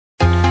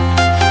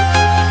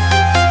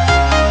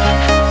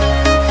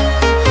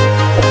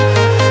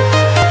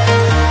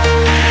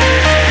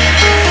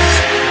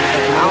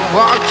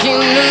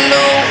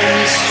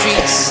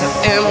streets are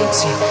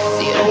empty.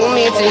 The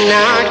only thing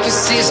I can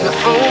see is my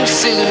own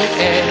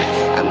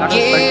silhouette. I'm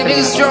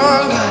getting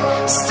stronger,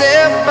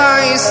 step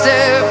by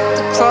step.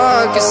 The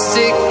clock is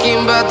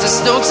ticking, but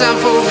there's no time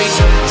for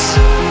regrets.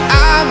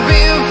 I've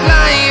been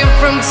flying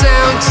from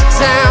town to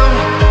town,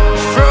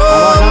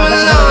 from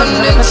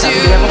London to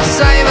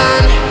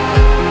Taiwan.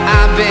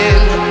 I've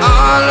been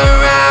all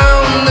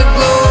around the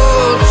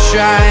globe,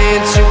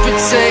 trying to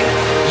protect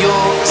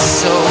your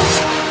soul.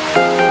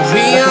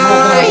 We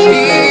are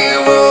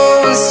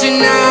heroes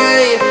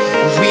tonight.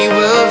 We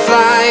will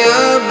fly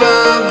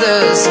above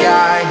the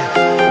sky.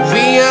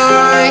 We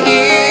are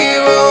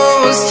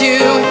heroes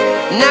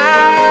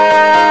tonight.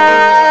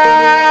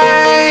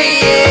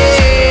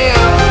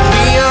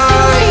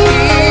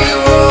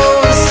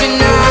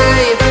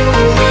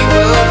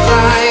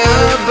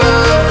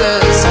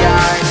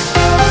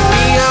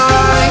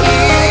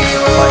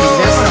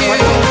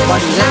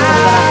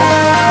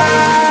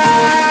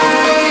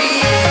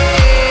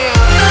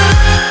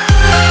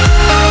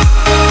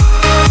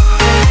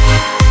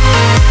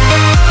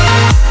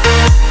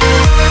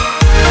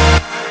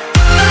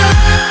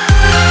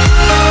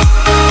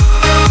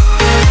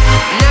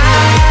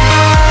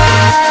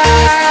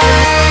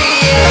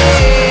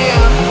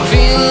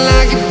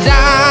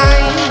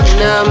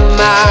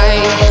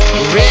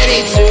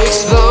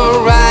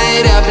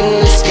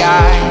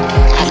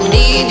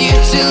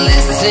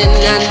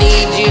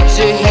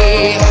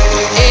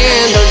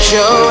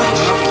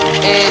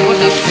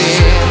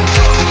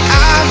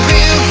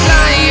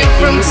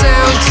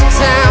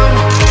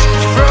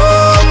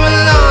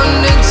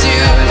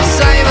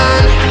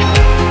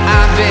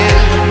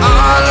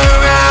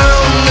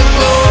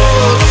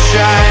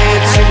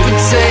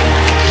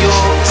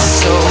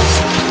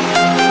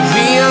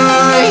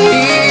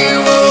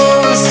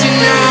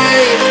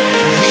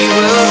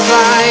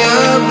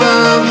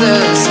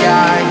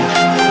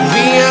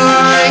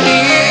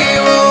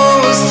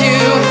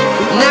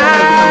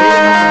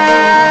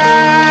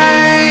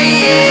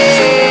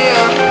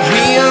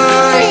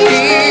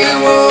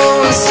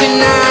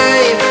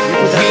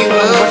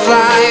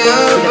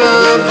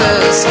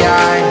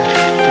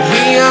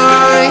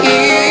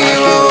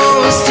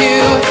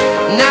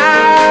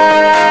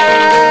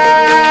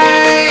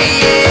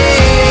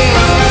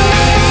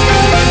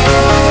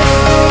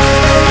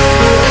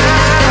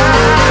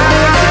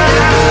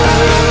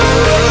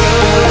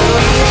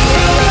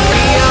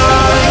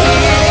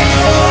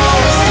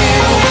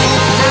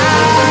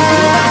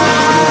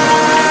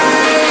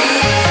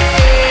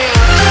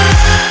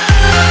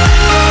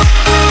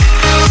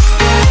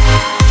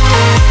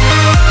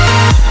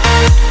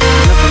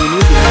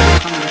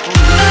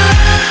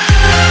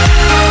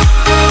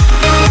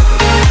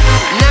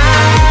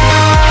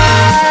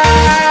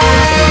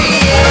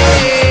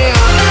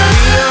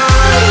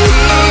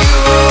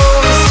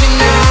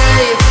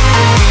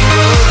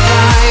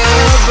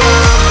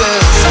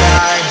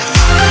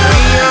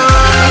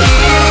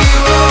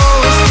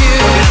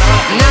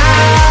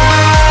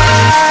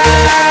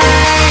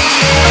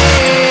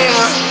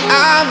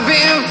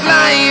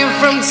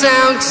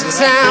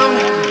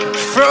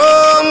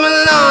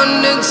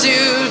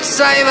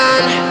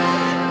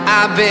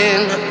 I've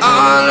been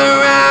all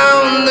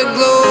around the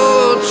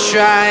globe,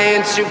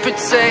 trying to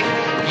protect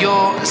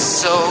your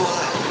soul.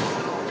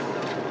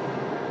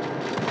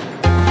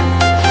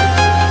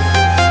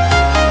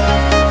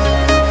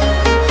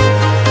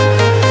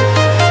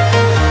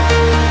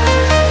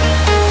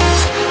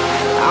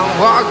 I'm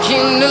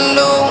walking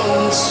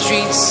alone, the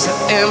streets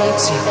are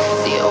empty.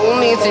 The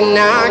only thing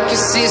I can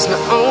see is my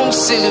own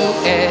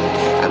silhouette.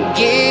 I'm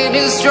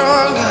getting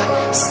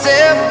stronger,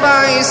 step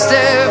by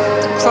step.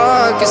 The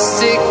clock is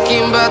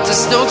ticking, but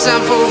there's no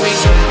time for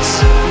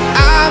regrets.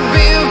 I've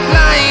been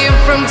flying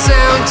from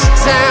town to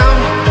town,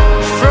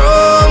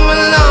 from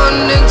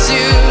London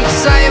to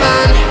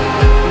Taiwan.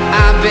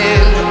 I've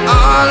been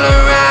all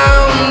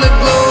around the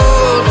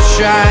globe,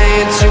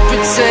 trying to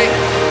protect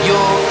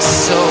your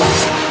soul.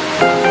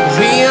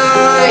 We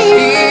are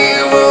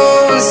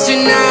heroes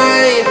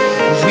tonight.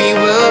 We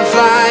will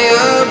fly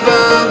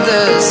above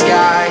the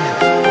sky.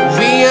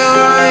 We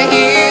are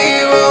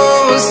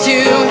heroes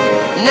tonight.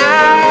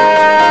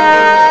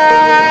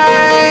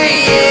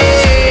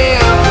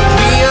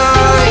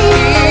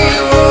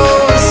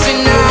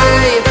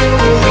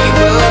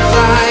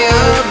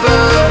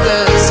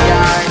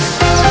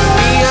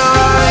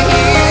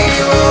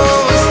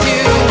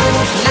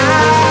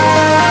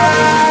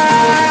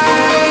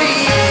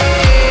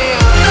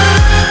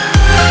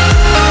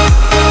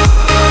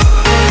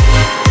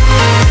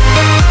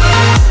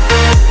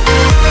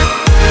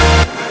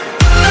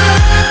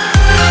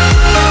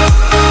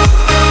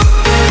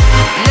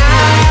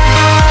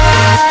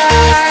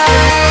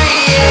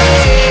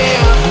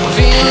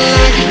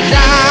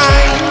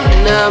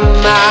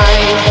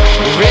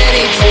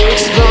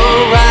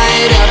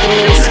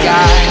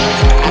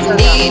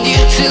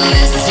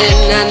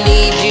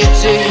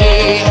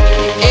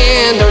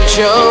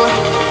 Show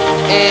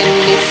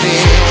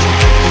anything.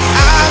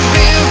 I've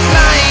been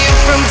flying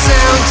from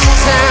town to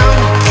town,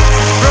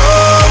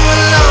 from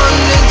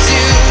London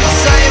to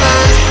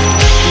Taiwan.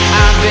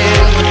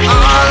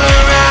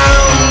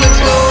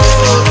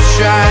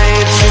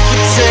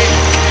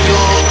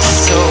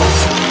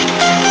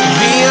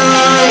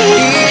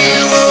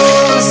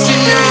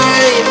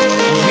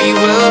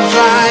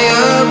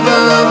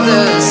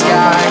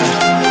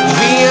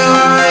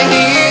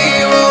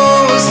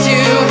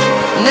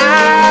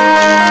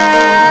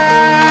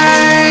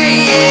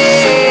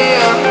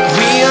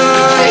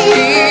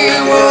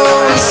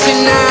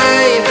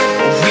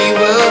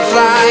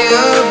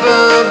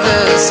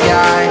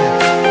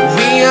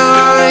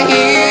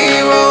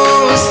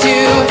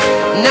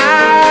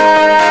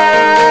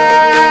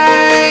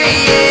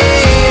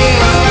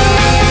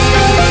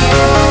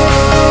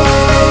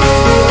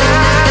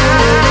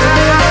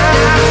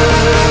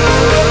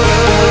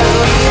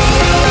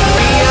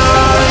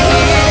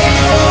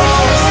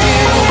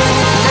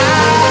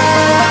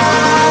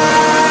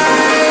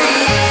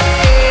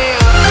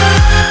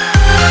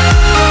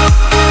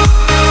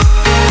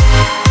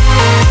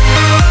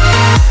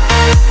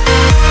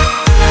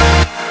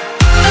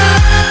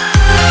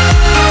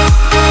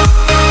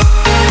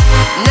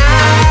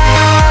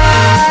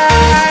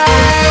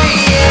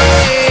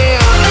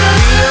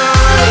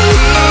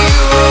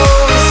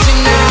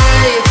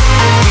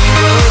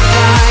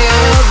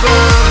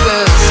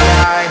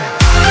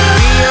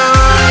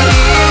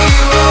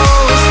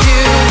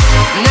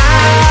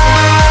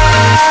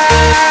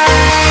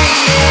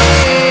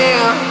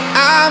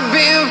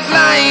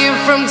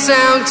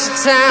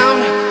 town,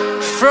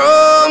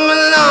 from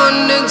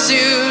London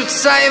to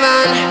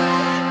Taiwan.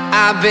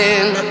 I've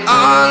been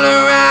all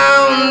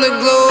around the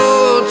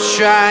globe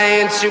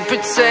trying to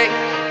protect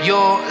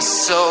your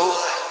soul.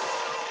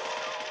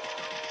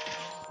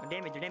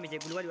 Damage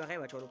keluar juga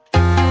kayak coro.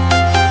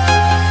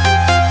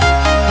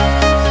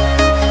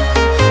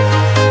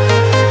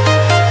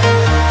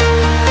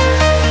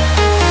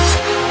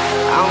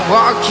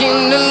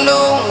 Walking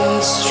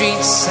alone, the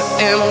streets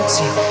are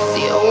empty.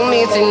 The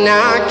only thing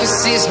I can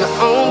see is my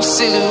own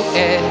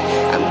silhouette.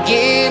 I'm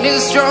getting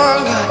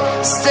stronger,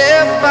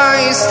 step by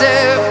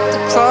step. The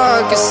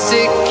clock is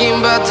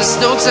ticking, but there's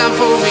no time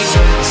for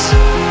regrets.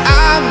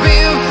 I've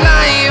been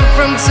flying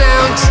from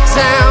town to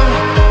town,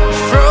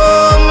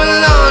 from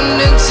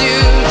London to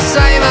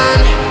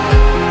Taiwan.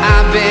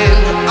 I've been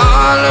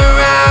all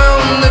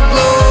around the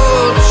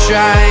globe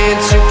trying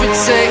to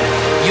protect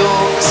your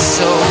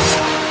soul.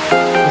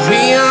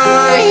 We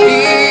are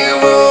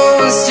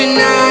heroes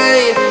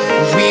tonight.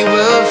 We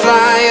will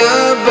fly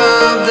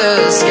above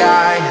the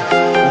sky.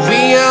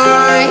 We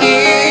are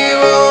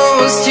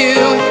heroes tonight.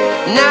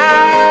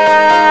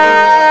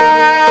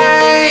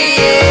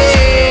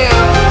 Yeah.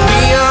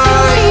 We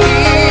are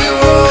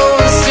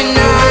heroes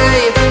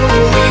tonight.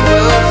 We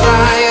will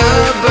fly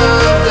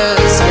above the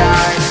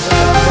sky.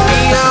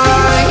 We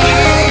are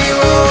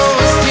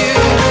heroes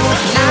tonight.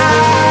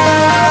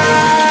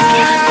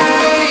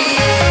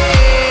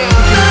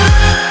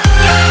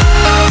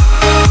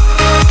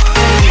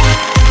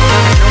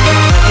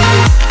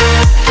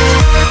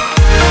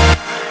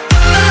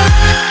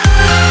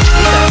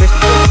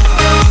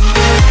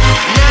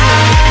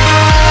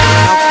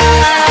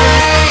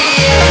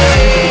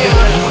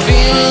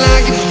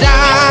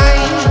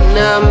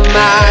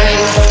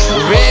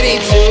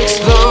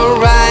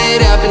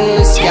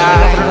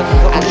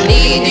 I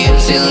need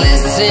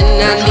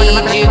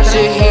you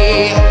to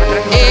hear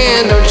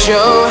and don't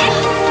show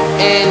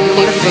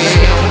any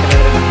fear.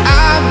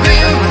 I've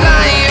been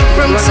flying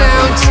from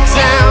town to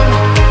town,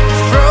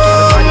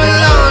 from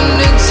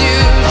London to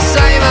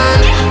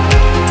Taiwan.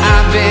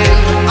 I've been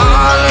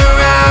all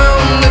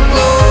around the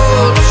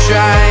globe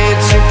trying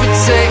to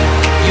protect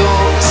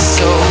your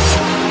soul.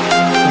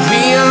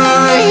 We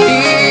are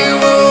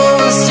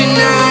heroes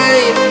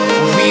tonight.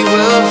 We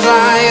will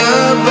fly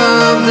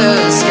above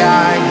the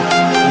sky.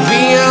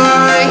 We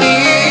are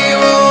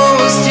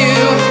heroes tonight.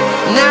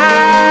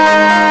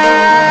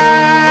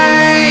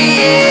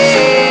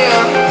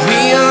 Yeah.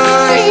 We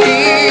are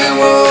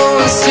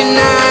heroes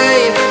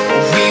tonight.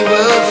 We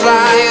will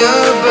fly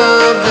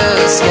above the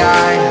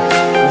sky.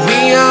 We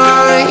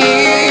are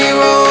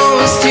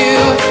heroes tonight.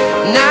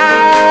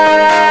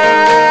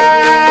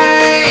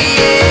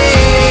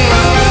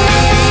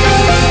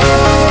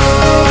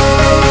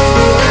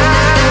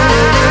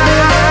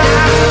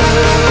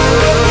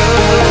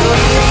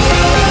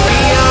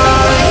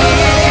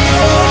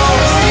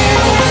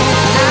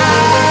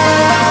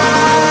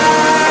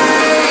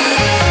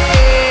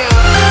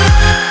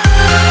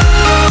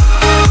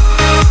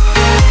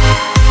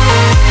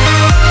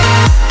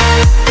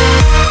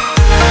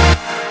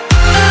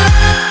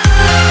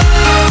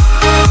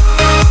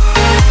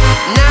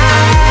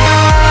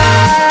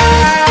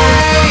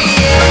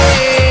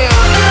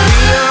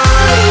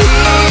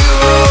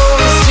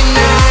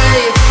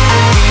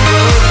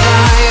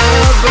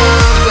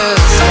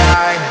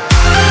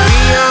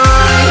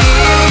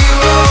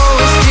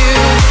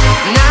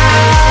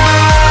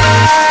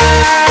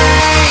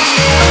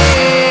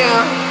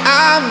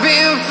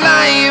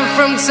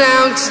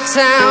 Town to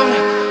town,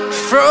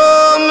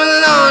 from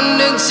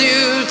London to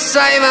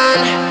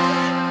Taiwan.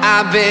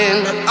 I've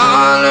been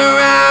all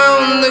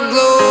around the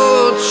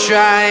globe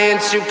trying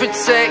to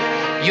protect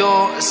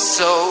your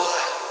soul.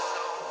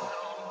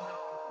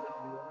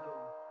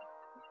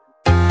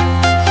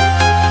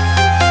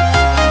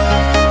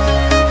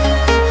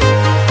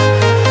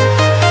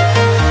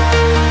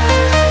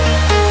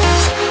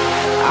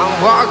 I'm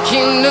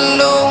walking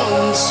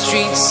alone, the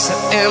streets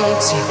are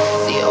empty.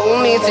 The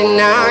only thing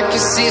I can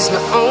see is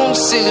my own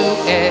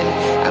silhouette.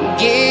 I'm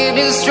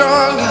getting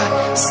stronger,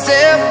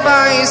 step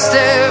by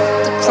step.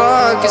 The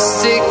clock is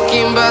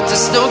ticking, but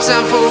there's no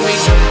time for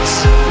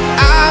regrets.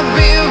 I've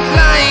been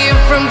flying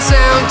from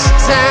town to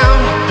town,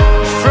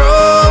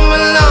 from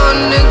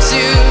London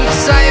to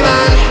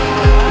Taiwan.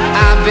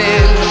 I've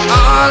been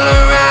all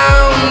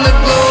around the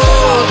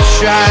globe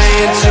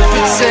trying to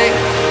protect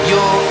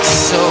your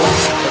soul.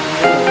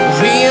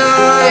 We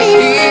are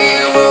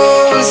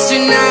heroes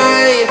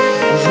tonight.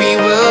 We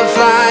will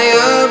fly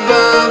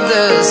above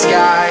the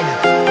sky.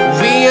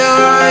 We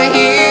are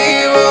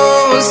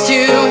heroes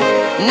tonight.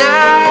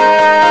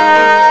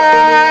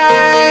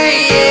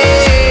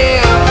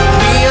 Yeah.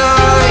 We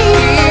are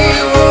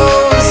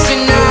heroes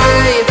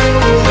tonight.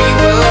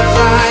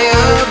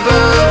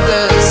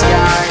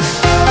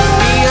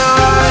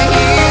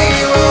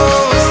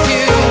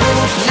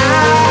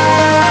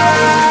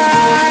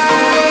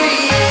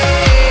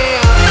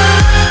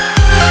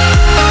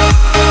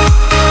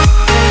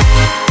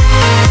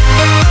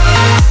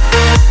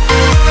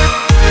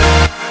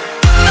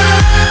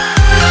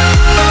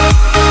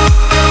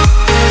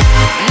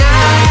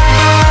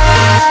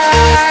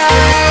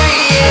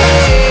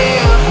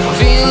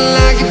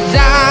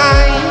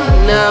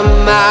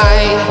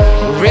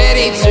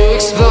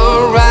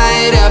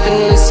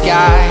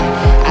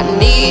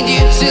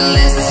 to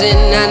listen,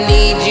 I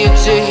need you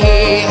to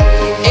hear,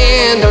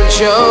 and don't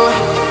show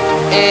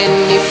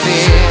any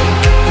fear.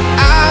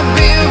 I've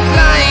been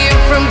flying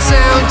from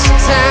town to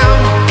town,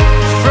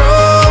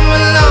 from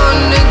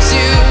London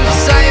to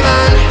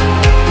Taiwan.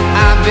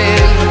 I've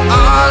been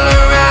all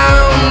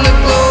around the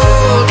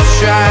globe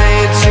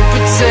trying to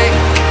protect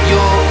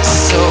your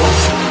soul.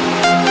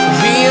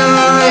 We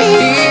are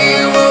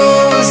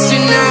heroes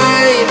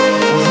tonight,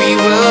 we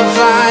will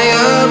fly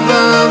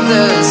above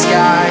the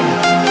sky.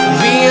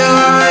 We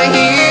are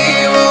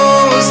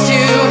heroes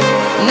tonight,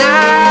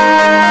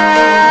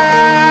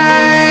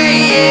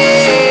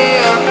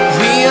 yeah.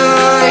 We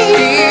are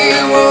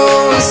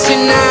heroes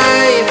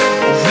tonight,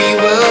 we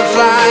will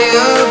fly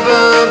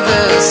above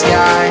the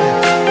sky.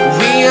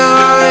 We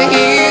are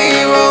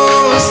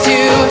heroes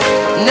tonight,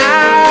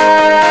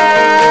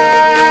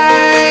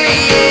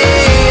 yeah.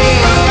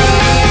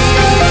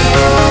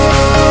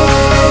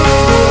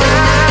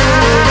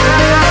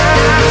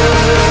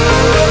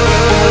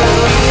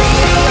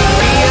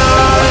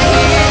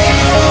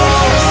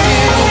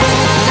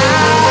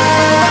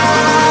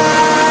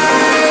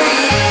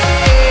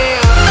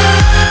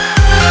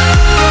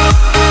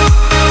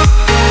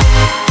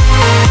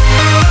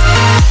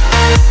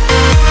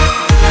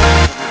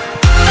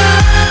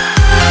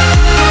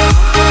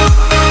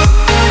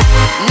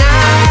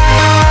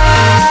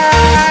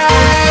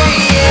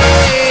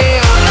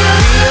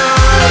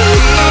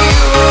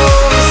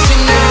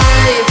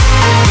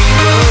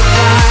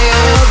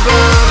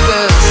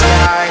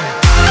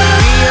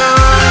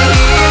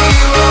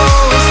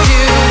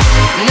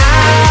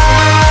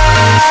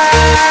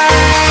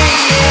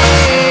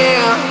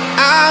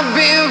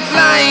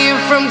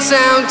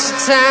 Town to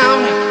town,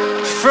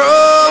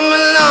 from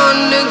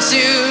London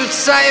to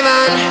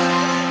Taiwan.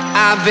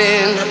 I've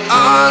been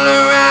all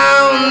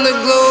around the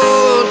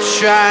globe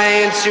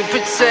trying to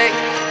protect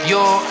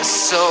your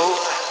soul.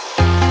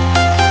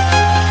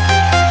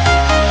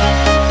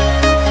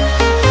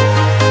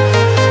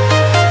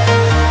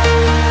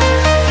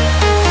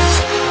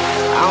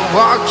 I'm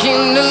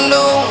walking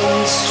alone,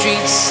 the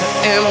streets are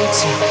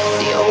empty.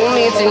 The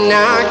only thing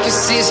I can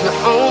see is my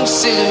own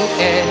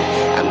silhouette.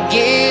 I'm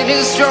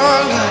getting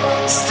stronger,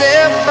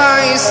 step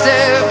by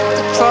step.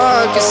 The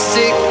clock is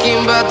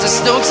ticking, but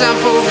there's no time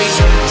for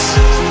regrets.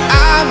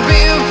 I've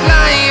been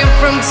flying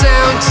from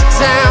town to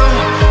town,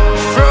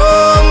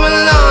 from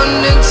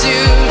London to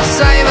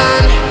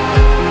Taiwan.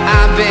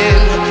 I've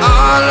been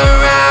all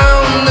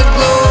around the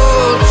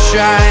globe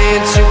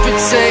trying to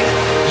protect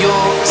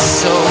your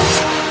soul.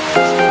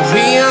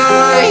 We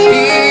are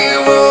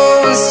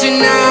heroes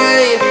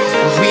tonight,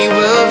 we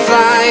will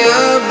fly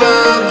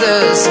above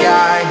the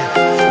sky.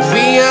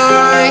 We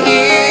are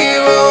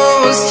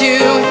heroes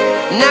tonight,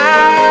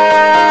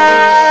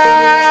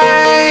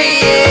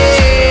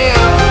 yeah.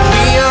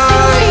 We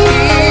are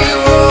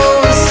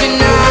heroes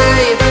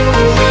tonight,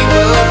 we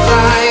will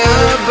fly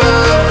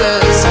above the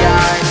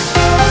sky.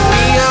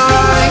 We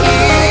are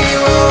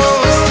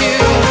heroes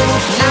tonight,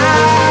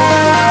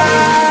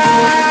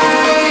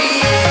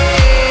 yeah.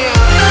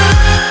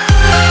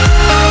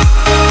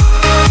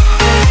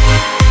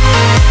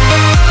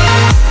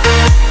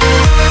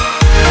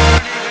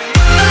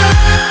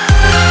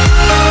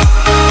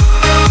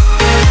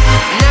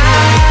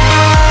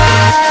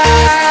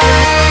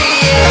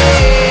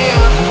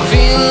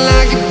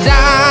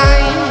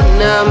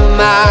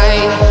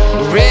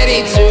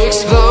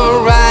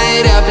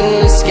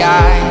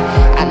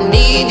 I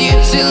need you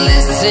to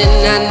listen,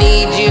 I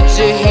need you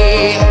to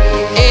hear,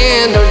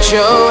 and don't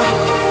show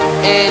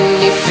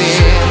any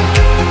fear.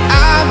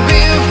 I've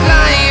been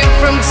flying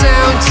from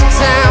town to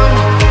town,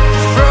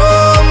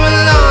 from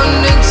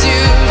London to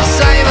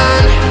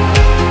Taiwan.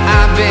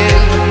 I've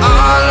been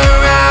all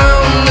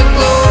around the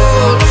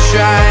globe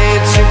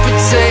trying to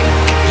protect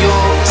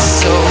your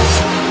soul.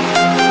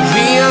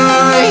 We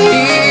are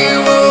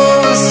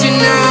heroes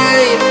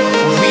tonight,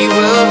 we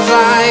will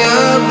fly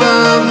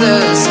above the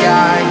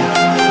sky.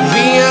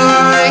 We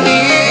are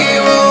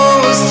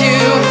heroes tonight.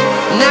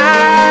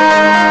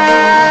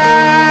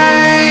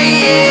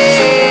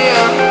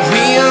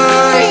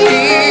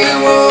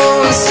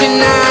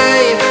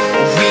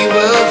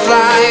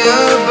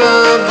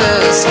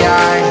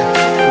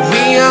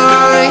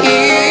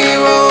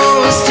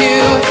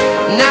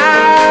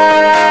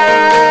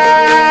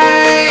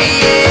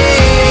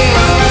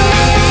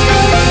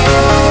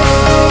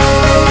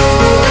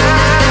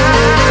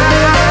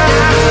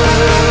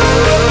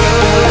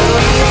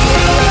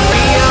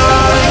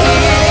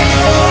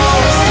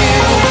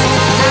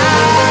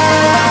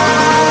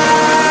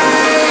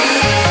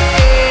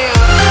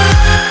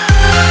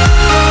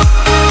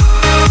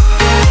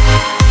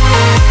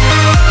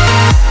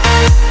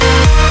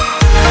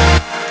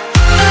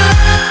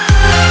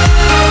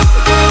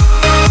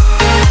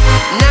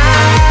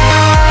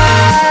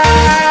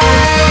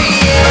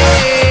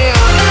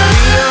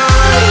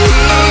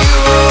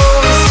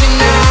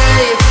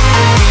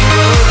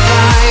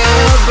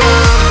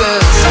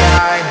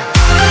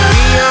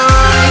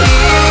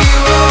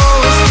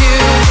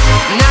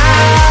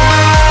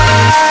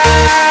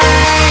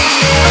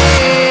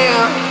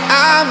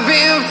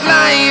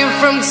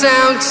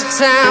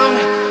 town,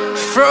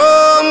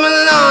 from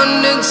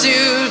London to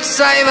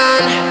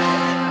Taiwan.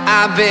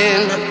 I've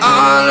been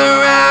all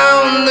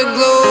around the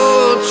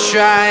globe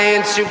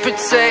trying to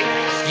protect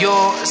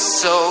your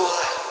soul.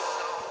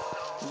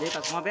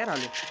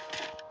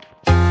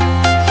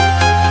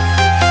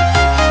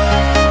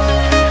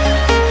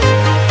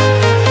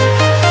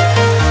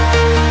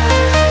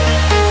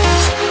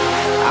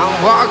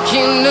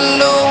 Walking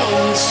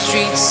alone, the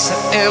streets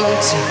are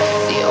empty.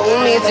 The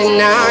only thing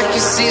I can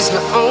see is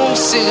my own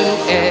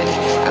silhouette.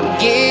 I'm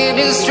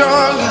getting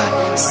stronger,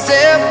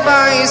 step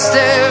by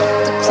step.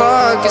 The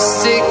clock is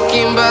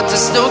ticking, but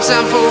there's no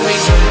time for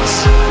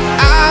regrets.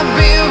 I've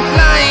been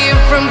flying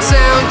from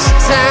town to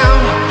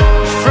town,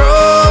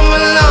 from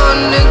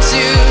London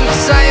to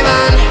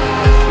Taiwan.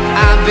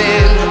 I've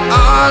been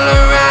all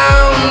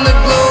around the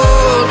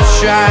globe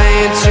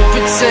trying to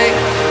protect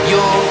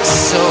your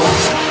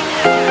soul.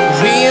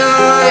 We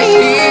are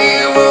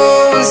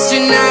heroes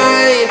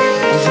tonight.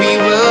 We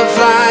will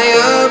fly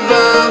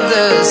above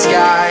the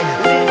sky.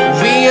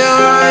 We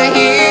are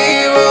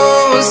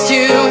heroes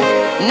tonight.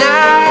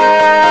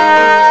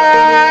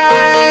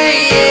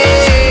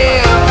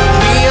 Yeah.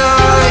 We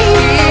are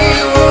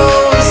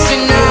heroes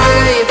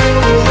tonight.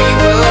 We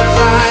will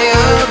fly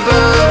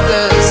above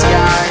the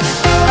sky.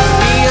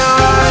 We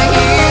are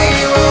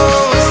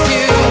heroes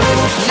tonight.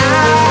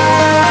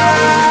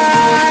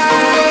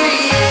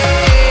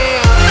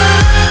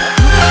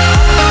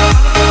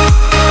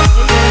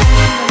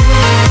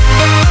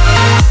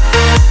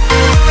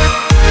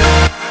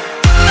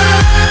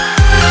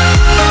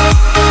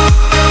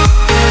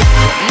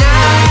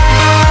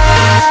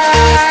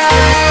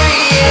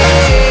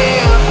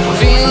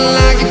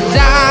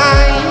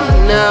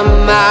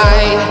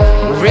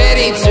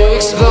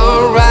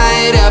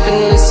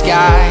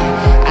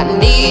 I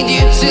need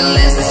you to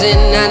listen,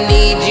 I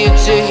need you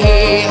to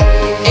hear,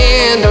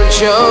 and don't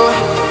show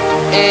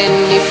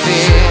any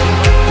fear.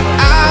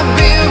 I've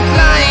been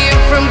flying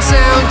from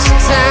town to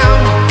town,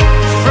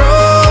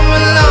 from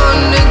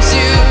London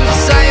to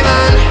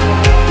Taiwan.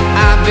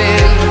 I've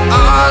been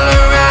all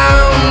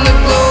around the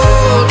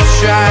globe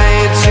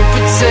trying to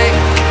protect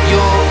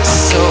your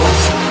soul.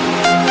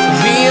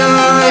 We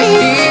are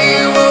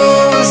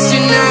heroes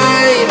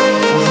tonight.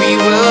 We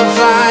will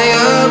fly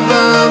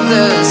above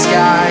the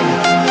sky.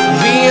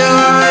 We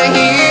are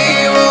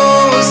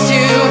heroes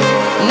tonight.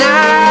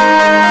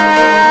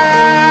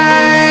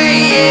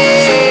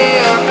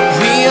 Yeah.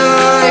 We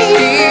are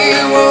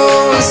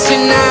heroes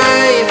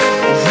tonight.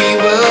 We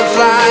will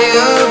fly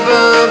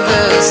above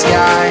the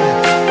sky.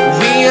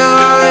 We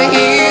are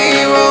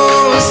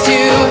heroes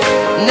tonight.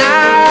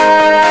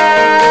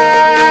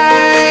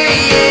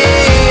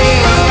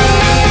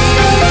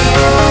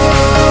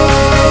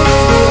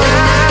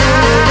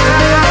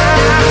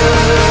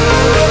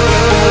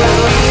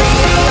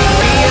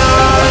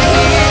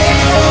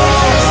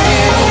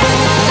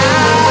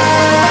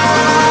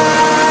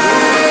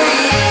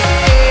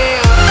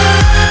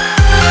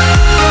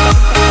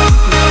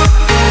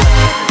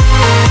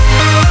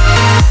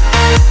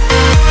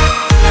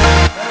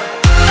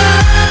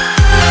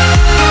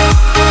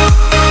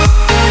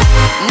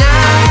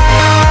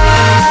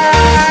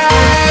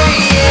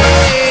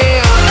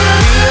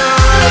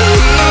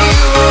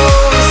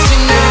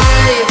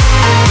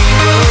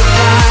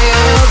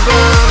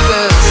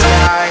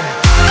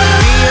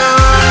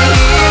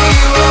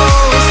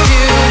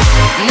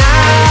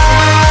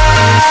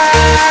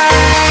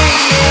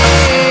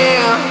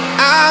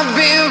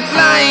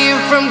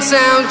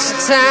 Town to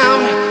town,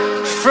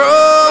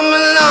 from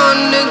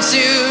London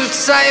to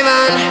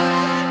Taiwan.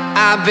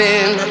 I've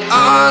been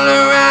all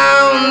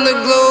around the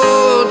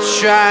globe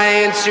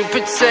trying to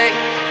protect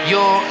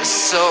your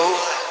soul.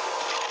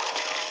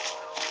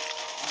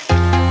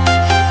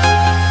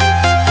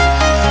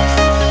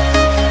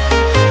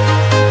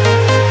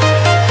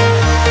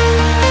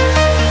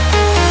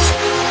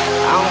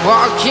 I'm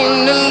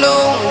walking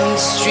alone, the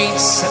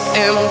streets are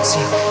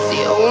empty.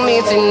 The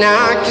only thing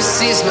I can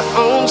see is my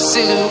own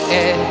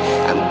silhouette.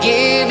 I'm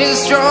getting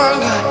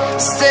stronger,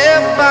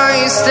 step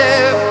by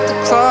step. The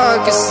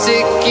clock is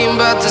ticking,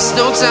 but there's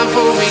no time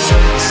for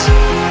regrets.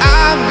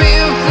 I've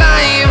been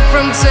flying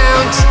from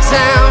town to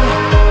town,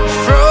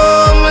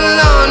 from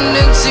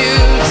London to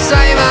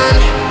Taiwan.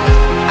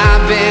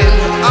 I've been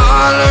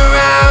all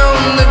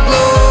around the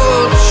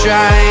globe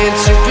trying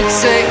to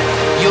protect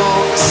your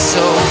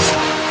soul.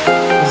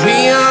 We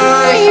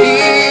are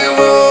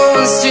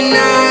heroes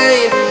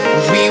tonight.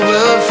 We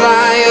will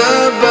fly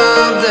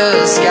above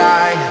the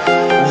sky.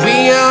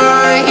 We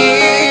are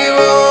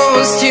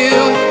heroes tonight.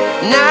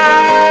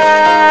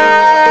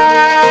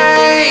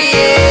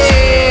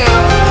 Yeah.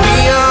 We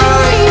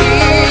are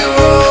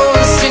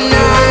heroes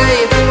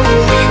tonight.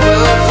 We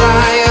will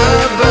fly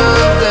above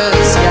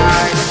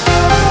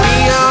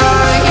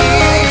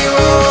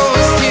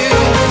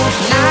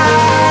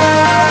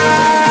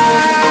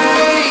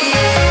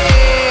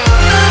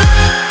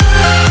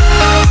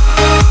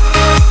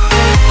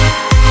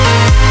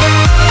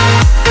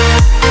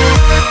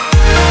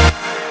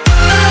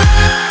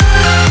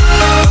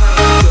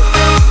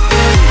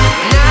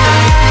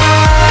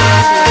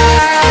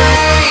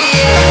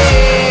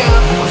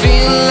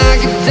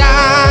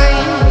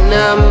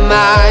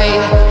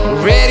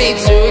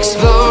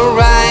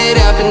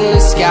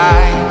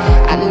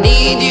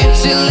need you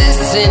to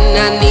listen,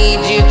 I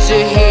need you to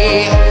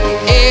hear,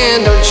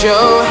 and don't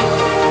show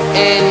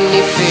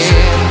any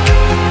fear.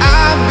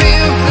 I've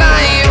been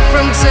flying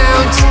from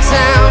town to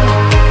town,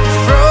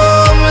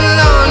 from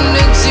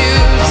London to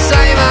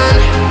Taiwan.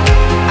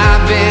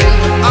 I've been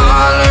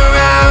all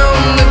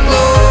around the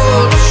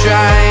globe,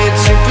 trying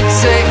to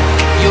protect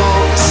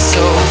your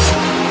soul.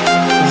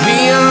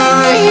 We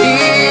are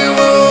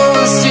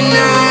heroes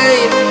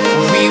tonight,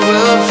 we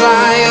will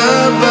fly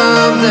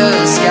above the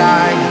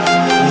sky.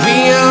 We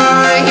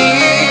are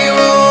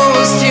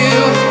heroes tonight,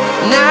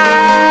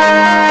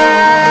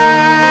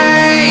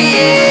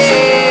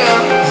 yeah.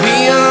 We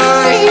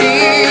are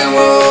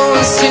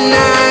heroes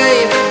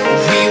tonight,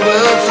 we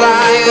will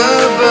fly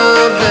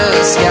above the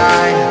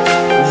sky.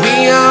 We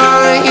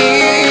are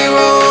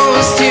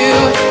heroes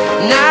tonight,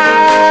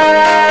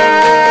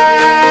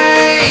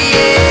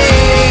 yeah.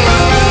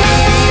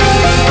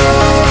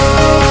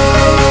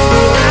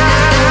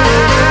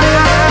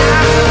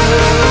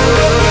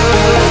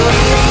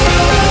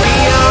 We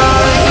are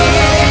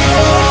heroes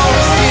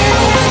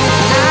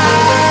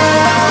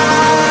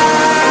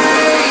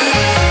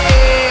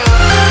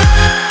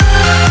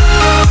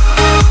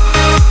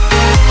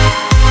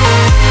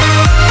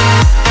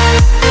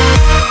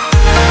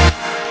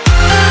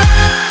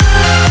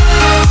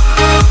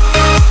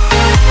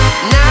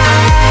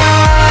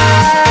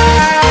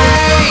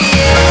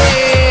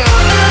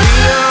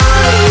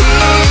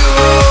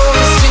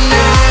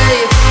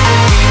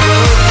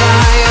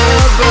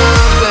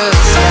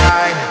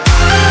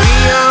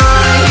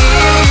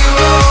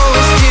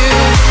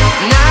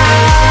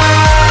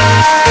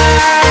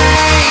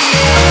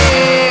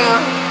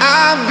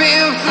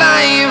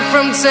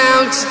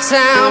town to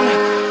town,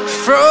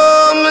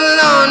 from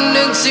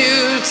London to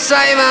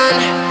Taiwan.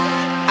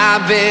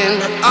 I've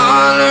been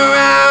all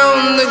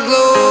around the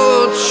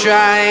globe,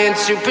 trying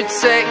to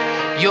protect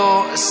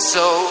your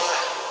soul.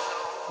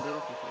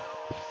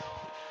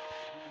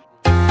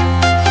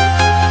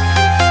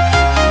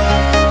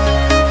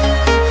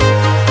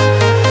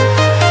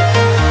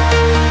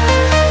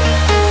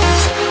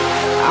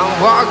 I'm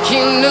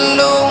walking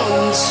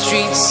alone, the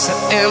streets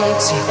are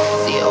empty.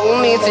 The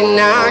only thing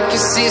I can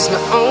see is my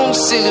own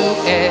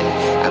silhouette.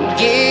 I'm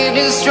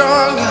getting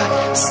stronger,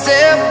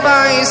 step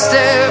by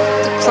step.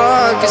 The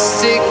clock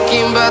is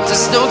ticking, but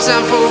there's no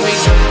time for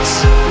regrets.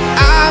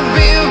 I've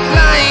been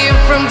flying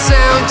from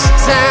town to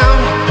town,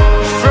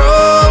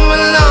 from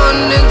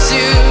London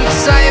to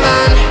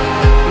Taiwan.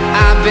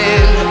 I've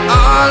been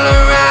all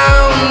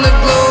around the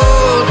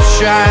globe,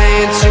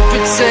 trying to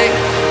protect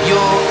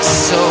your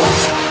soul.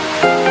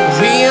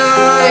 We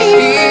are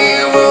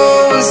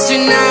heroes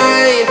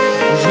tonight,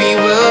 we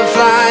will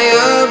fly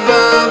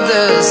above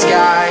the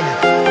sky.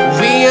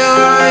 We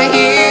are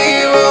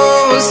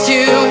heroes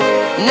tonight,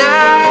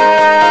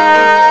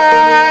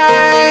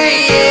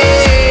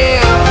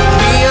 yeah.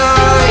 We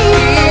are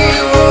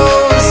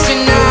heroes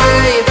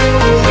tonight,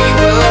 we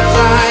will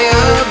fly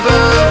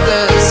above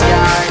the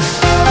sky.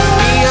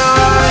 We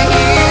are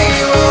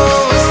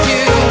heroes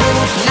tonight,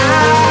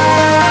 yeah.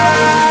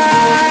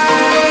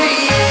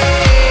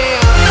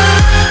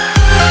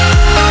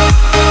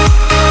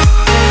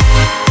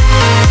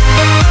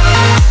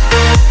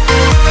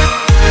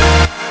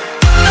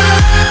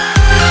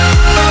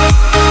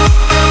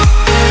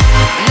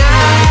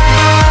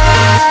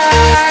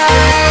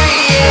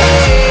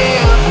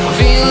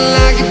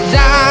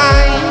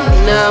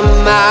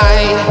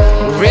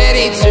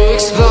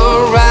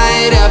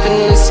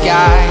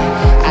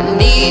 I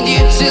need you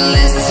to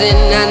listen,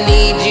 I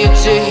need you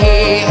to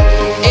hear,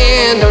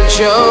 and don't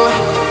show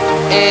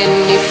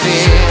any fear.